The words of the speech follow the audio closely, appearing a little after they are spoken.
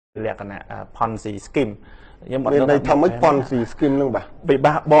លក្ខណៈ Ponzi scheme ខ្ញុំអត់ដឹងថា Ponzi scheme នឹងបាទពិ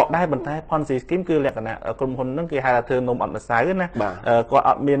បាកបកដែរប៉ុន្តែ Ponzi scheme គឺលក្ខណៈក្រុមហ៊ុនហ្នឹងគេហៅថាធ្វើនំអត់ម្សៅណាគាត់អ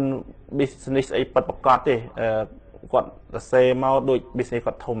ត់មាន business អីពិតប្រាកដទេគាត់សរសេរមកដូច business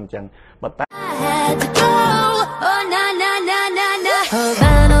គាត់ធំអញ្ចឹងប៉ុន្តែ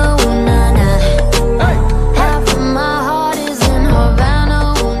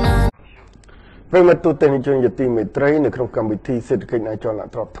ប្រិមត្តទូទៅជនយទីមេត្រីនៅក្នុងកម្មវិធីសេដ្ឋកិច្ចអចលន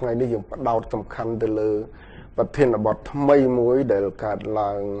ទ្រព្យថ្ងៃនេះយើងផ្ដោតសំខាន់ទៅលើប្រធានបទថ្មីមួយដែលកើត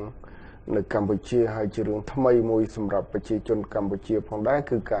ឡើងនៅកម្ពុជាហើយជារឿងថ្មីមួយសម្រាប់ប្រជាជនកម្ពុជាផងដែរ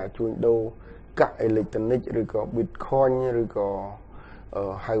គឺការជួញដូរកាក់អេឡិចត្រូនិកឬក៏ Bitcoin ឬក៏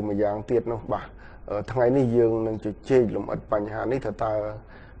ហៅមួយយ៉ាងទៀតនោះបាទថ្ងៃនេះយើងនឹងជជែកលម្អិតបញ្ហានេះថាតើ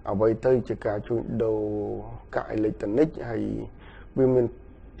អ្វីទៅជាការជួញដូរកាក់អេឡិចត្រូនិកហើយវាមាន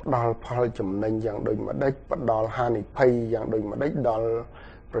ផ្ដល់ផលចំណេញយ៉ាងដូចម្ដេចផ្ដល់ហានិភ័យយ៉ាងដូចម្ដេចដល់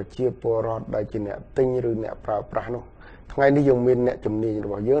ប្រជាពលរដ្ឋដែលជាអ្នកទិញឬអ្នកប្រើប្រាស់នោះថ្ងៃនេះយើងមានអ្នកជំនាញរ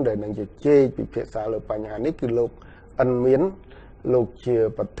បស់យើងដែលនឹងជជែកពិភាក្សាលើបញ្ហានេះគឺលោកអិនមានលោកជា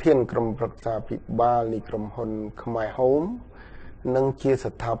ប្រធានក្រុមប្រឹក្សាភិបាលនៃក្រុមហ៊ុនខ្មែរ Home និងជា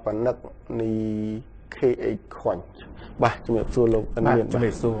ស្ថាបនិកនៃ KHcoin បាទជំរាបសួរលោកអិនមានជំ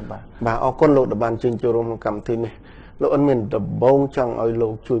រាបសួរបាទអរគុណលោកដែលបានជើញចូលរួមក្នុងកម្មវិធីនេះលោកអិនមានដំបូងចង់ឲ្យលោ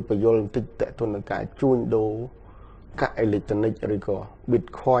កជួយបញ្យល់បន្តិចតើទៅនឹងការជួញដូរកាក់អេឡិចត្រូនិកឬក៏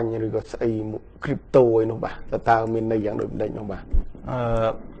Bitcoin ឬក៏ស្អី crypto ឯនោះបាទតើមានន័យយ៉ាងដូចម្ដេចនោះបាទ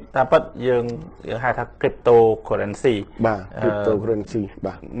តាមពិតយើងហៅថា cryptocurrency បាទ cryptocurrency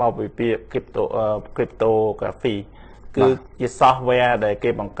បាទមកពីពាក្យ cryptography គឺជា software ដែលគេ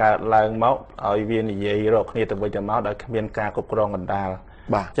បង្កើតឡើងមកឲ្យវានិយាយរកគ្នាទៅវិញទៅមកដោយគ្មានការគ្រប់គ្រងកណ្ដាល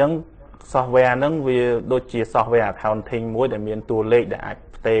បាទអញ្ចឹង software ហ្នឹងវាដូចជា software accounting មួយដែលមានតួលេខដែលអាច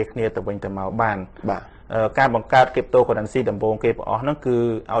ផ្ទេរគ្នាទៅវិញទៅមកបានបាទការបង្កើត cryptocurrency ដំបូងគេបង្អស់ហ្នឹងគឺ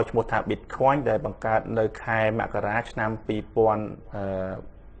ឲ្យឈ្មោះថា Bitcoin ដែលបង្កើតនៅខែមករាឆ្នាំ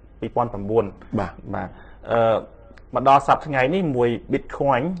2009បាទមកដល់សប្តាហ៍ថ្ងៃនេះមួយ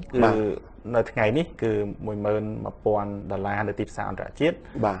Bitcoin គឺនៅថ្ងៃនេះគឺ$11,000នៅទីផ្សារអន្តរជាតិ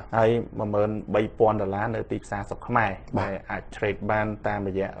ហើយ$13,000នៅទីផ្សារស្រុកខ្មែរដែលអាច trade បានតាមរ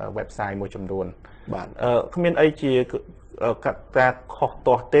យៈ website មួយចំនួនបាទគ្មានអីជាការខុស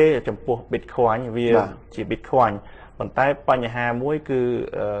ទាស់ទេចំពោះ Bitcoin វាជា Bitcoin ប៉ុន្តែបញ្ហាមួយគឺ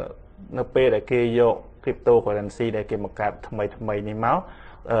នៅពេលដែលគេយក cryptocurrency ដែលគេបង្កើតថ្មីនេះមក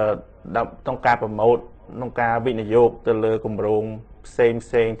ต้องការប្រម៉ូទក្នុងការវិនិយោគទៅលើគម្រោងផ្សេង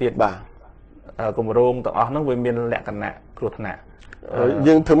ទៀតបាទគម្រោងទាំងអស់ហ្នឹងវាមានលក្ខណៈគ្រោះថ្នាក់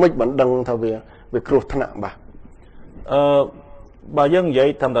យើងធ្វើម៉េចបណ្ដឹងថាវាគ្រោះថ្នាក់បាទបើយើងនិយាយ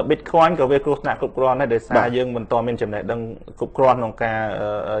ត្រឹមតែ Bitcoin ក៏វាគ្រោះថ្នាក់គ្រប់គ្រាន់ដែរដោយសារយើងមិនទាន់មានចំណេះដឹងគ្រប់គ្រាន់ក្នុងការ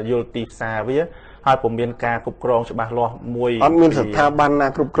យល់ទីផ្សារវាហើយពុំមានការគ្រប់គ្រងច្បាស់លាស់មួយអត់មានស្ថាប័នណា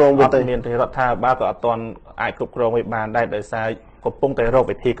គ្រប់គ្រងវាទេអត់មានទេរដ្ឋាភិបាលក៏អត់ទាន់អាចគ្រប់គ្រងវាបានដែរដោយសារកំពុងតែរក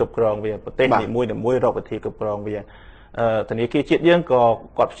វិធីគ្រប់គ្រងវាប្រទេសនីមួយរកវិធីគ្រប់គ្រងវាធនាគារជាតិយើងក៏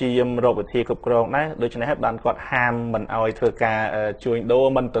គាត់ព្យាយាមរកវិធីគ្រប់គ្រងដែរដូច្នេះហើយបានគាត់ហាមមិនឲ្យធ្វើការជួញដូរ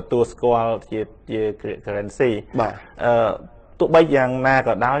មិនទទួលស្គាល់ជា currency បាទទោះបីយ៉ាងណា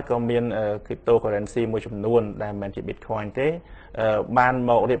ក៏ដោយក៏មាន cryptocurrency មួយចំនួនដែលមិនមែនជា Bitcoin ទេបាន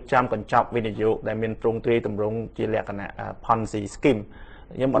មករៀបចំកញ្ចប់វិនិយោគដែលមានទ្រង់ទ្រាយទម្រង់ជាលក្ខណៈ Ponzi scheme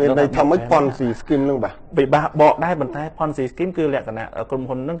ខ្ញុំអត់ដឹងថាម៉េច Ponzi scheme ហ្នឹងបាទពិបាកបកដែរប៉ុន្តែ Ponzi scheme គឺលក្ខណៈក្រុម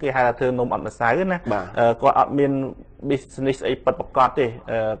ហ៊ុនហ្នឹងគេហៅថាធ្វើនំអត់ម្សៅណាគាត់អត់មាន business អីពិតប្រាកដទេ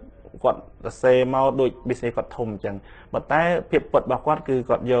គាត់សរសេរមកដូច business គាត់ធំអញ្ចឹងប៉ុន្តែភាពពិតរបស់គាត់គឺ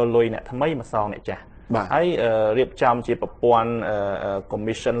គាត់យកលុយអ្នកថ្មីមកសងអ្នកចាស់ហើយរៀបចំជាប្រព័ន្ធ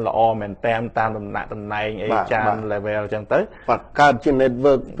commission ល្អមែនតាមតំណែងអីចាំ level អញ្ចឹងទៅបាទកើតជា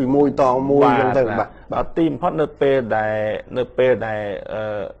network ពីមួយតមួយអញ្ចឹងទៅបាទទីបំផុតនៅពេលដែល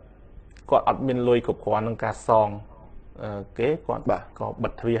គាត់អត់មានលុយគ្រប់គ្រាន់ក្នុងការសងគេគាត់ក៏បិ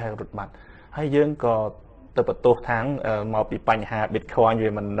ទទ្វារឲ្យរត់បាត់ហើយយើងក៏ទៅបន្ទោសທາງមកពីបញ្ហា Bitcoin វា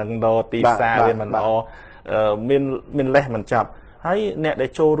មិននឹងដល់ទីផ្សារវាមិនល្អមានលេសមិនចាប់ហើយអ្នកដែល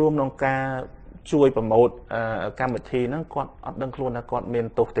ចូលរួមក្នុងការជួយប្រម៉ូទកម្មវិធីហ្នឹងគាត់អត់ដឹងខ្លួនថាគាត់មាន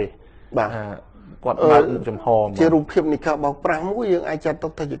ទោសទេបាទគាត់បើកមុខចំហជារូបភាពនៃការបោកប្រាស់មួយយើងអាចចាត់ទុ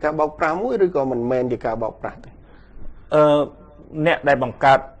កថាជាការបោកប្រាស់មួយឬក៏មិនមែនជាការបោកប្រាស់ទេអ្នកដែលបង្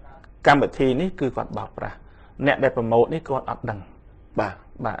កើតកម្មវិធីនេះគឺគាត់បោកប្រាស់អ្នកដែលប្រម៉ូទនេះគាត់អត់ដឹងបាទ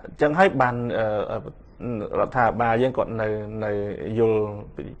អញ្ចឹងហើយបានរដ្ឋាភិបាលយើងគាត់នៅយល់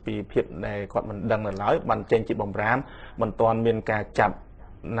ពីភាពដែលគាត់មិនដឹងនៅឡើយបានចេញជាបំរាមមិនទាន់មានការចាប់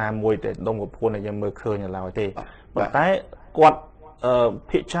ណាមួយតែដុំកពួនដែលយើងមើលឃើញនៅឡើយទេប៉ុន្តែគាត់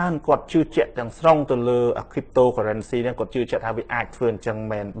ភាគច្រើនគាត់ជឿជាក់ទាំងស្រុងទៅលើ cryptocurrency ហ្នឹងគាត់ជឿជាក់ថាវាអាចធ្វើអញ្ចឹង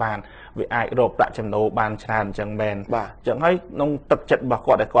មែនបានវាអាចរកប្រាក់ចំណូលបានច្រើនអញ្ចឹងមែនអញ្ចឹងហើយក្នុងទឹកចិត្តរបស់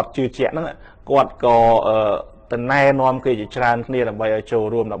គាត់ដែលគាត់ជឿជាក់ហ្នឹងគាត់ក៏ទៅណែនាំគេជាច្រើនគ្នាដើម្បីឲ្យចូល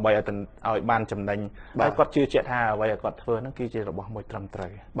រួមដើម្បីឲ្យបានចំណេញហើយគាត់ជឿជាក់ថាអ្វីដែលគាត់ធ្វើហ្នឹងគឺជារបស់មួយត្រឹមត្រូ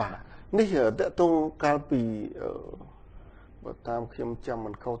វបាទនេះតើតងកាលពីបើតាមខ្ញុំចាំមិ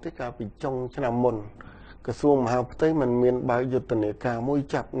នខុសទេកាលពីចុងឆ្នាំមុនក្រសួងមហាផ្ទៃมันមានបើកយុទ្ធនាការមួយ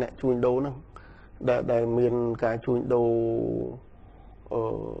ចាប់អ្នកជួញដូរហ្នឹងដែលមានការជួញដូរ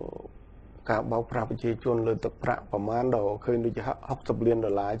ការបោកប្រាស់ប្រជាជនលើទឹកប្រាក់ប្រមាណដល់ឃើញដូចជា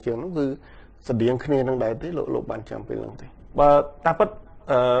$60 លានជាងហ្នឹងគឺស្តៀងគ្នានឹងដែរទេលោកបានចាំពេលហ្នឹងទេបើតាមពិត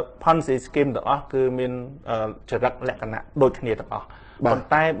Ponzi scheme ទាំងអស់គឺមានចរិតលក្ខណៈដូចគ្នាទាំងអស់ប៉ុន្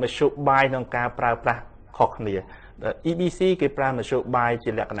តែមធ្យោបាយក្នុងការប្រើប្រាស់ខុសគ្នា EBC គេប្រើមធ្យោបាយជា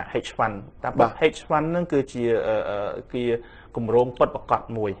លក្ខណៈ hedge fund តាមពិត hedge fund ហ្នឹងគឺជាគម្រោងពិតប្រាកដ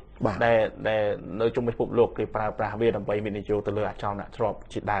មួយដែលនៅជុំវិញពិភពលោកគេប្រើប្រាស់វាដើម្បីវិនិយោគទៅលើអចលនទ្រព្យ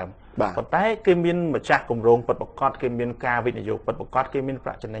ជាដើមប៉ុន្តែគេមានម្ចាស់គម្រោងពិតប្រាកដគេមានការវិនិយោគពិតប្រាកដគេមានប្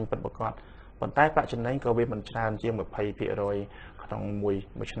រាក់ចំណេញពិតប្រាកដប៉ុន្តែប្រាក់ចំណេញក៏វាមិនច្រើនជាង 20% ក្នុងមួយ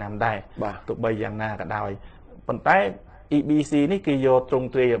ឆ្នាំដែរទោះបីយ៉ាងណាក៏ដោយប៉ុន្តែ EBC នេះគេយកទ្រង់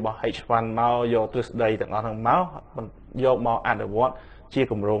ទ្រាយរបស់ hedge fund មកយកទ្រឹស្ដីទាំងអស់ហ្នឹងមកយកមកអនុវត្តជា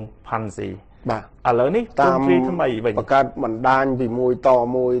គម្រោង Ponzi បាទឥឡូវនេះទ្រង់ទ្រាយថ្មីវិញបង្កើតបណ្ដាញពីមួយត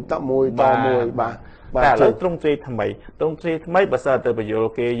មួយតមួយតមួយបាទតែឥឡូវទ្រង់ទ្រាយថ្មីបើសិនទៅបញ្យល់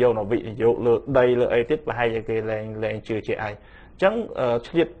គេយកមកវិនិយោគលើដីលើអីទៀតប្រហែលជាគេលែងជឿជាក់ហើយអញ្ចឹង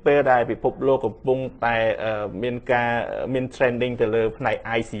ឆ្លៀតពេលដែលពិភពលោកកំពុងតែមាន trending ទៅលើផ្នែក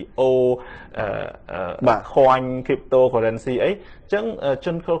ICO coin cryptocurrency អីអញ្ចឹងជ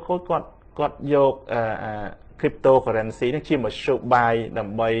នខិលខូចគាត់យក cryptocurrency នេះជាមធ្យោបាយដើ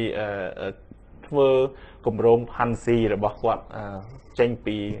ម្បីធ្វើគម្រោង Ponzi របស់គាត់ចេញ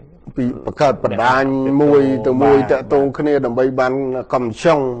ពីបង្កើតបណ្ដាញមួយទៅមួយតាក់ទងគ្នាដើម្បីបានកំ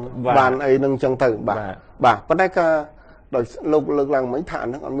ចុងបានអីហ្នឹងអញ្ចឹងទៅបាទប៉ុន្តែក៏ដោយលោកលើកឡើងមិញថា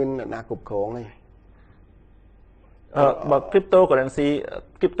ហ្នឹងអត់មានអ្នកណាគ្រប់គ្រងទេបើ cryptocurrency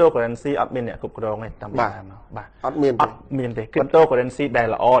អត់មានអ្នកគ្រប់គ្រងទេតាមពីដើមបាទអត់មានទេ cryptocurrency ដែល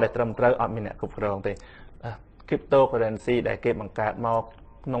ល្អដែលត្រឹមត្រូវអត់មានអ្នកគ្រប់គ្រងទេ cryptocurrency ដែលគេបង្កើតមក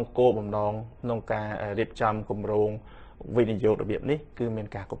ក្នុងគោលបំណងក្នុងការរៀបចំគម្រោងវិនិយោគរបៀបនេះគឺមាន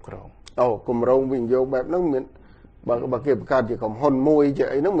ការគ្រប់គ្រងគម្រោងវិនិយោគបែបហ្នឹងមានបើគេបង្កើតជាក្រុមហ៊ុនមួយជា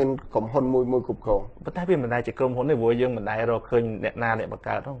អីហ្នឹងមានក្រុមហ៊ុនមួយគ្រប់គ្រងប៉ុន្តែវាមិនដែលជាក្រុមហ៊ុនទេព្រោះយើងមិនដែលរកឃើញអ្នកណាអ្នកបង្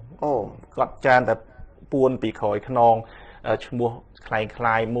កើតហ្នឹងគាត់ចានតែពួនពីក្រោយខ្នងឈ្មោះค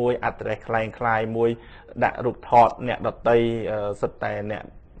ล้ายមួយ address คล้ายមួយដាក់រូបថតអ្នកដតីសិតតែអ្នក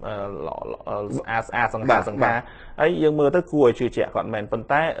ស្អាតសង្ខាហើយយើងមើលទៅគួរឲ្យជឿជាក់គាត់មែនប៉ុន្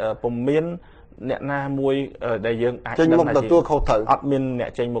តែពុំមានអ្នកណាមួយដែលយើងអាចចេញមុខទទួលខុសត្រូវអត់មានអ្នក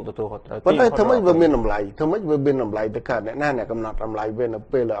ចេញមុខទទួលខុសត្រូវប៉ុន្តែធ្វើម៉េចវាមានតម្លៃទៅកើតអ្នកណាអ្នកកំណត់តម្លៃវានៅ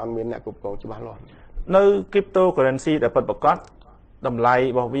ពេលដែលអត់មានអ្នកគ្រប់គ្រងច្បាស់លាស់នៅ cryptocurrency ដែលពិតប្រាកដតម្លៃ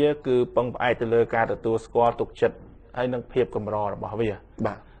របស់វាគឺពឹងផ្អែកទៅលើការទទួលស្គាល់ទុកចិត្តហើយនិងភាពកម្ររបស់វា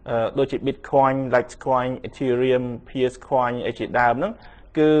បាទដូចជា Bitcoin, Litecoin, Ethereum, KHcoin អីជាដើមហ្នឹង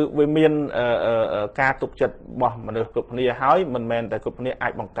គឺវាមានការទុកចិត្តរបស់មនុស្សគ្រប់គ្នាហើយមិនមែនតែគ្រប់គ្នាអា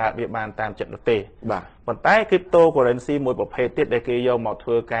ចបង្កើតវាបានតាមចិត្តនោះទេបាទប៉ុន្តែ cryptocurrency មួយប្រភេទទៀតដែលគេយកមកធ្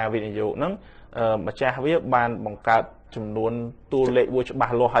វើការវិនិយោគហ្នឹងម្ចាស់វាបានបង្កើតចំនួនតួលេខមួយច្បា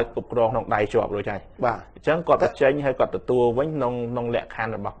ស់លាស់ហើយគ្រប់គ្រងក្នុងដៃជាប់រួចហើយបាទអញ្ចឹងគាត់បញ្ចេញហើយគាត់ទទួលវិញក្នុងលក្ខខណ្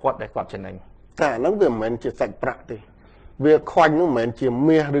ឌរបស់គាត់ដែលគាត់ចំណេញតែអាហ្នឹងវាមិនមែនជាសាច់ប្រាក់ទេវាខ្វាញ់ហ្នឹងមិនមែនជា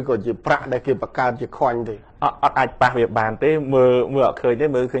មាសឬក៏ជាប្រាក់ដែលគេបង្កើតជាខ្វាញ់ទេអត់អាចប៉ះវាបានទេមើលអត់ឃើញទេ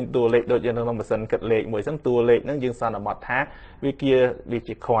មើលឃើញតួលេខដូចយើងក្នុងម៉ាស៊ីនគិតលេខមួយហ្នឹងតួលេខហ្នឹងយើងសន្មតថាវា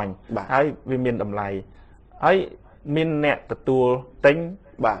ជាខ្វាញ់ហើយវាមានតម្លៃហើយមានអ្នកទទួលទិញ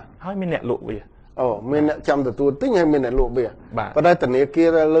បាទហើយមានអ្នកលក់វាមានអ្នកចាំទទួលទិញហើយមានអ្នកលក់វាប៉ុន្តែធនាគា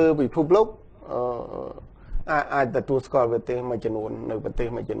រលើពិភពលោកអាចទទួលស្គាល់ប្រទេសមួយចំនួននៅប្រទេស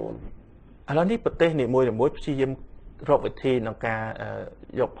មួយចំនួនឥឡូវនេះប្រទេសនីមួយព្យាយាមរកវិធីក្នុងការ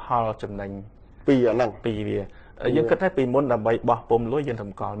យកផលចំណេញពីអាហ្នឹងពីវាយើងគិតថាពីមុនដើម្បីបោះពុំលុយយើងត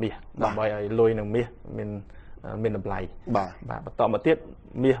ម្កល់មាសដើម្បីឲ្យលុយនឹងមាសមានតម្លៃបាទបន្តមកទៀត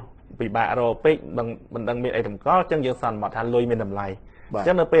មាសពិបាករកពេកមិនដឹងមានអីតម្កល់អញ្ចឹងយើងសន្មតថាលុយមានតម្លៃអញ្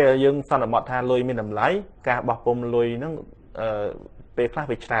ចឹងនៅពេលយើងសន្មតថាលុយមានតម្លៃការបោះពុំលុយហ្នឹងពេលខ្លះ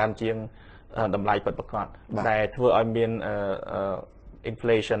វាច្រើនជាងតម្លៃពិតប្រាកដដែលធ្វើឲ្យមាន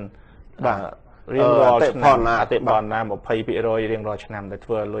inflation រៀងរាល់ឆ្នាំអតិផរណា20%រៀងរាល់ឆ្នាំដែលធ្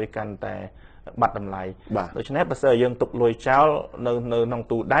វើឲ្យលុយកាន់តែបាត់តម្លៃដូច្នេះបើសិនយើងទុកលុយចោលនៅក្នុង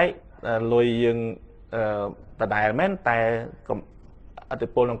ទូដែកលុយយើងដដែលមែនតែអតិ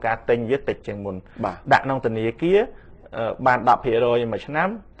ពលក្នុងការទិញវាតិចជាងមុនដាក់ក្នុងធនាគារ ban đọc hệ rồi mà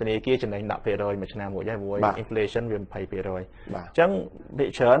năm thì này kia chẳng đánh đọc hệ rồi mà năm mỗi giai mỗi inflation viêm phải hệ rồi chẳng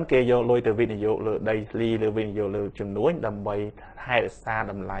bị chớn kia vô lôi từ video lừa đây ly lừa video lừa chùm núi đầm bầy hai xa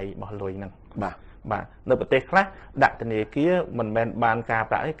đầm lại bỏ lùi năng bà nơi bậc tết khác đặt thì này kia mình men ban ca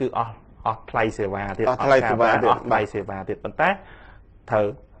đã cứ play xe và thì play xe và thì bận tác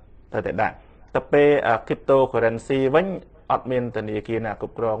thở để đạt tập cryptocurrency vẫn admin từ này kia là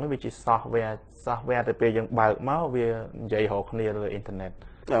cục rong với software từ bây giờ bài máu về dạy họ không đi internet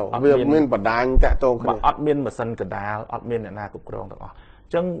admin bật đàn chạy tô admin mà sân cả đá admin là cục rong đó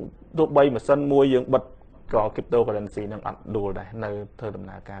chẳng tụ bay mà sân mua dương bật có cryptocurrency năng ăn đồ này nơi thời điểm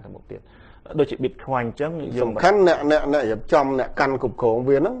nào cả một tiền đôi chị bitcoin chẳng dùng khăn nè trong nè căn cục khổ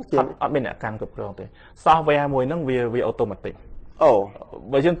viên nó admin nè căn cục rong thì software mùi năng về automatic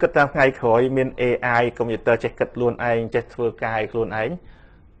bởi dương kết ra ngay khỏi miền AI computer check kết luôn anh check vừa cài luôn anh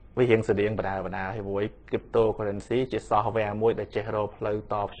với hiện sự điện bà đà thì với cryptocurrency chỉ software môi để check rồi play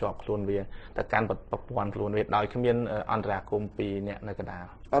top shop luôn về tất cả bật quan luôn về đòi cái miền andra company nè nơi cái đà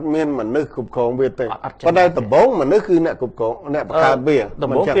admin mà nước cục khổ về tới còn đây tập 4 mà nước cứ nè cục khổ nè bạc cà bìa tập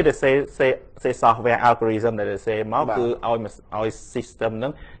 4 kia để xây software algorithm để xây máu cứ ao system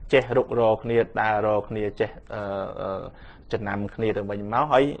nó check rục rồi kia đà rồi kia check chật nằm kia từ bên máu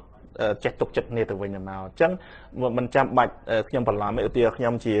ấy chết tục chết kia từ bên máu chẳng mình chăm bạch nhom bản làm mấy tiêu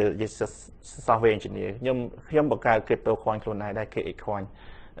nhom chỉ software engineer nhom nhom bậc cao cryptocoin luôn này đây KHcoin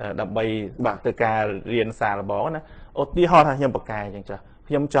đập bay từ ca riêng xả là bỏ nè ô tí ho thay nhom bậc cao chẳng chưa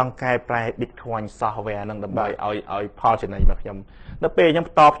nhom trong cài price bitcoin software năng đập bay ở part trên này mà nhom nó pe nhom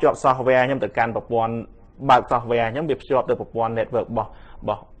top job software nhom từ can bậc one bậc software nhom biệt job từ bậc one network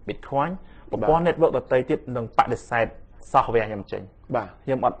bỏ bitcoin bậc one network đặt tay tiếp nâng bạn để sai software nhầm chỉnh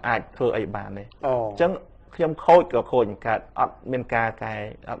nhầm ọt ai thưa ấy bàn này chẳng nhầm khôi cả khôi cả ọt miền ca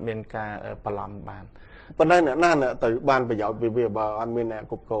cái ọt miền ca palam bàn bên đây nữa nan nữa từ ban phải giỏi vì bà ăn miền này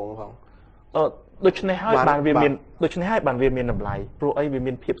cục cồn không đôi chân này hai bàn về miền đôi chân này hai bàn về miền nằm lại pro ấy về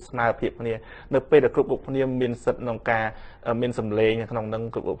miền phiệp sna phiệp này nơi pe được cục cục này miền sật nông ca miền sầm lê như nông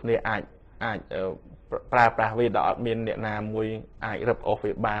nông cục cục này ai pra về đó miền địa nam mùi ai rập off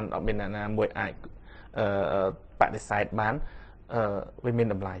về bàn ở miền nam mùi ai bạn để xài bán với miền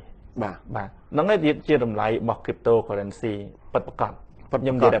đầm lầy bà nó ngay chia đầm lầy bọc cryptocurrency bật bật cọt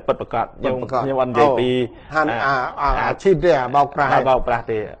nhầm gì để bật bật cọt nhầm ăn dây pi chi để bao pra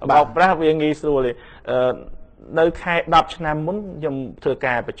thì bao pra với nghi xuôi nơi khai đập năm muốn nhầm thừa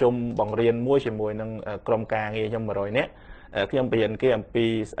caประชุม bằng riêng mua chỉ mùi nâng krom ca nghe nhầm mà rồi nè khi ông biển kia ông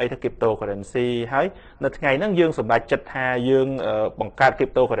pi ấy theo cryptocurrency hay nó ngày nó dương sủng đại chật hà dương bằng card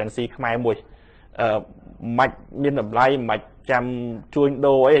cryptocurrency khai mùi mạch miền đầm lầy mạch chăm chuông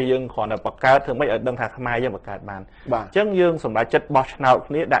đô ấy dương còn là bậc cao thường mấy ở đông thạc mai dương bậc cao bàn chân dương sủng đại chất boss nào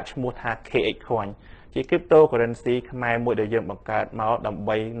นี้đã mua thà KHcoin chỉ cryptocurrency khai mỗi đời dương bậc cao máu đầm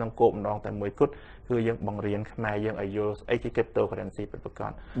bay nông cụm nong tại 10 cútคือยังบังเรียนkhai dương ở vô ấy cái cryptocurrency bậc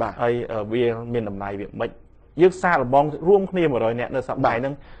cao ấy ở miền đầm lầy việc mấy dương xa là bongរួមគ្នាមកrồi nèនៅសប្តាហ៍ហ្នឹ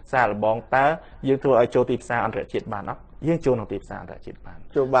ងសារលបងតើយើងធ្វើឲ្យចូលទីផ្សារអន្តរជាតិបានអត់យើងចូលក្នុងទីផ្សារអន្តរជាតិបាន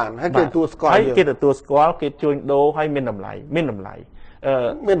ចូលបានហើយគេទទួលស្គាល់ហើយគេទទួលស្គាល់គេជួញដូរហើយមានតម្លៃមានតម្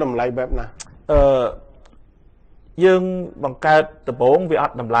លៃបែបណាយើងបង្កើតដំបូងវាអ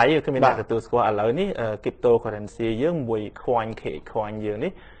ត់តម្លៃគឺមានអ្នកទទួលស្គាល់ឥឡូវនេះ cryptocurrency យើងមួយ coin KHcoin យើង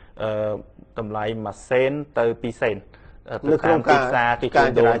នេះតម្លៃ1សេនទៅ2សេននៅក្នុងការគេជួញ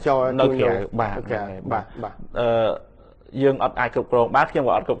ដូរនៅក្រៅបាទយើងអត់អាចគ្រប់គ្រងបានខ្ញុំ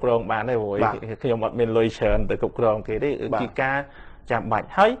ក៏អត់គ្រប់គ្រងបានដែរព្រោះខ្ញុំអត់មានលុយច្រើនទៅគ្រប់គ្រងគេទេគឺការចាំបាច់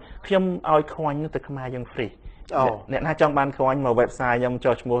ហើយខ្ញុំឲ្យខ្វាញ់ទៅខ្មែរយើង free អ្នកណាចង់បានខ្វាញ់មក website ខ្ញុំ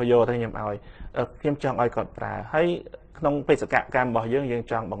ចុះឈ្មោះយកទៅខ្ញុំឲ្យខ្ញុំចង់ឲ្យគាត់ប្រើហើយក្នុងបេសកកម្មរបស់យើង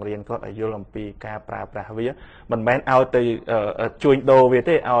ចង់បង្រៀនគាត់ឲ្យយល់អំពីការប្រើប្រាស់វាមិនមែនឲ្យទៅជួញដូរវា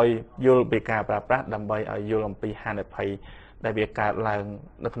ទេឲ្យយល់ពីការប្រើប្រាស់ដើម្បីឲ្យយល់អំពីហានិភ័យដែលវាកើតឡើង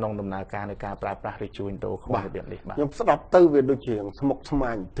នៅក្នុងដំណើរការនៃការប្រើប្រាស់ឬជួញដូរក្នុងរបៀបនេះបាទខ្ញុំស្ដាប់ទៅវាដូចជាស្មុគស្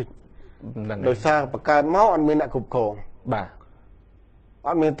មាញបន្តិចដោយសារបង្កើតមកអត់មានអ្នកគ្រប់គ្រងបាទអ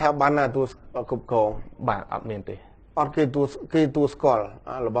ត់មានថាបានណាទូគ្រប់គ្រងបាទអត់មានទេអត់គេទូស្គាល់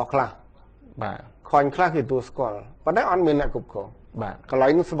របស់ខ្លះបាទខ្វាញ់ខ្លះគេទូស្គាល់ប៉ុន្តែអត់មានអ្នកគ្រប់គ្រងបាទកន្លែ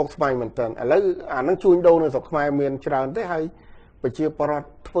ងនោះស្មុគស្មាញមែនតើឥឡូវអានឹងជួញដូរនៅស្រុកខ្មែរមានច្រើនទេហើយប្រជាពលរដ្ឋ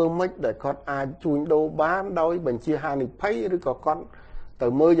ធ្វើម៉េចដែលគាត់អាចជួញដូរបានដោយបញ្ជាហានិភ័យឬក៏គាត់ទៅ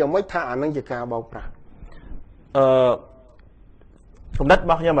មើលយ៉ាងម៉េចថាអានឹងជាការបោកប្រាស់កំណត់រ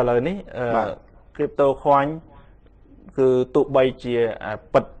បស់ខ្ញុំឥឡូវនេះcryptocoin គឺទោះបីជា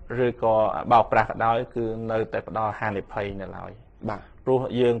ពិតឬក៏បោកប្រាស់ក៏ដោយគឺនៅតែផ្ដល់ហានិភ័យនៅឡើយបាទព្រោះ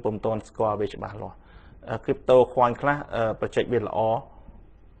យើងពុំទាន់ស្គាល់វាច្បាស់លាស់cryptocoin ខ្លះប្រជិតវាល្អ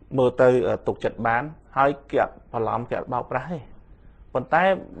មើលទៅទុកចិត្តបានហើយគេបន្លំគេបោកប្រាស់ទេប៉ុន្តែ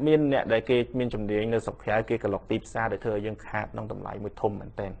មានអ្នកដែលគេមានជំនាញនៅស្រុកក្រៅគេក៏លុកទីផ្សារដែលធ្វើឲ្យយើងខាតក្នុងតម្លៃមួយធំមែ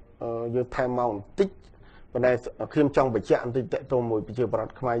នទែនយើងថែមមកបន្តិចប៉ុន្តែខ្ញុំចង់បញ្ជាក់បន្តិចតទៅមួយប្រជាប្រ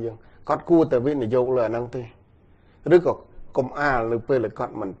ដ្ឋខ្មែរយើងគាត់គួរតែវិនិយោគលើអាហ្នឹងទេឬក៏កុំអាលនៅពេលដែលគា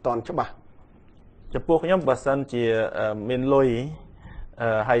ត់មិនតន់ច្បាស់ចំពោះខ្ញុំបើសិនជាមានលុយ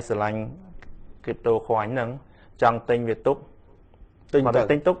ហើយស្រឡាញ់ KHcoin ហ្នឹងចង់ទិញវាទុកទិញ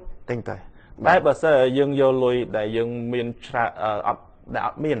ទុកទិញទៅតែបើសិនយើងយកលុយដែលយើងមានច្រើនអត់ដែលអ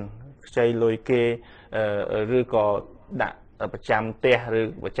ត់មានខ្ចីលុយគេឬក៏ដាក់ប្រចាំផ្ទះឬ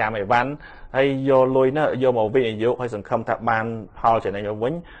ប្រចាំអីវ៉ាន់ហើយយកលុយនោះយកមកវិនិយោគឲ្យសង្ឃឹមថាបានផលចំណេញមកវិ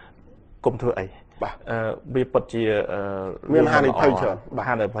ញគុំធ្វើអីបាទវាពិតជាមានហានិភ័យច្រើនបាទ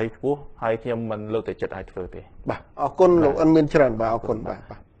ហានិភ័យខ្ពស់ហើយខ្ញុំមិនលើកទឹកចិត្តឲ្យធ្វើទេបាទអរគុណលោកអិនមានច្រើនបាទអរគុណបាទ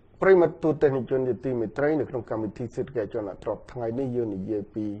ប្រិមត្តទូតទេសនិជនជាទីមេត្រីនៅក្នុងកម្មវិធីសេដ្ឋកិច្ចជនអត្រាថ្ងៃនេះយើងនិយាយ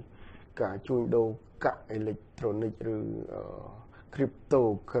ពីការជួញដូរកាក់អេឡិចត្រូនិកឬ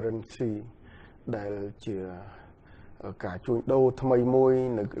cryptocurrency ដែលជាការជួញដូរថ្មីមួយ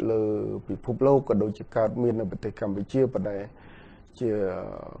នៅលើពិភពលោកក៏ដូចជាកើតមាននៅប្រទេសកម្ពុជាប៉ុន្តែជា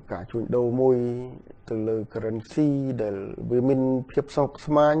ការជួញដូរមួយទៅលើ currency ដែលវាមានភាពសោក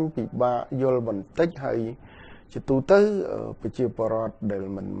ស្មាញពិបាកយល់បន្តិចហើយជាទូទៅប្រជាពលរដ្ឋដែល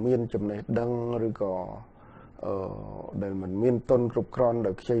មិនមានចំណេះដឹងឬក៏ដែលមិនមានទុនគ្រប់គ្រាន់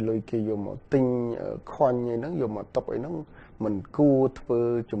ដែលខ្ចីលុយគេយកមកទិញខ្វាញ់អីហ្នឹងយកមកតុបអីហ្នឹងមិនគួរធ្វើ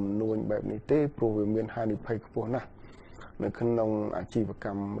ចំនួនបែបនេះទេព្រោះវាមានហានិភ័យខ្ពស់ណាស់នៅក្នុងអាជីវក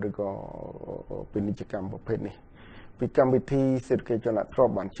ម្មឬក៏ពាណិជ្ជកម្មប្រភេទនេះពីកម្មវិធីសេដ្ឋកិច្ចជនអត្រា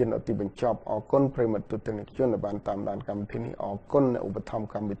បានជិនដល់ទីបញ្ចប់អរគុណប្រិមត្តទូទាំងជនដែលបានតាមដានកម្មវិធីនេះអរគុណអ្នកឧបត្ថម្ភ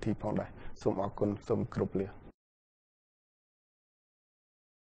កម្មវិធីផងដែរសូមអរគុណសូមគោរពលា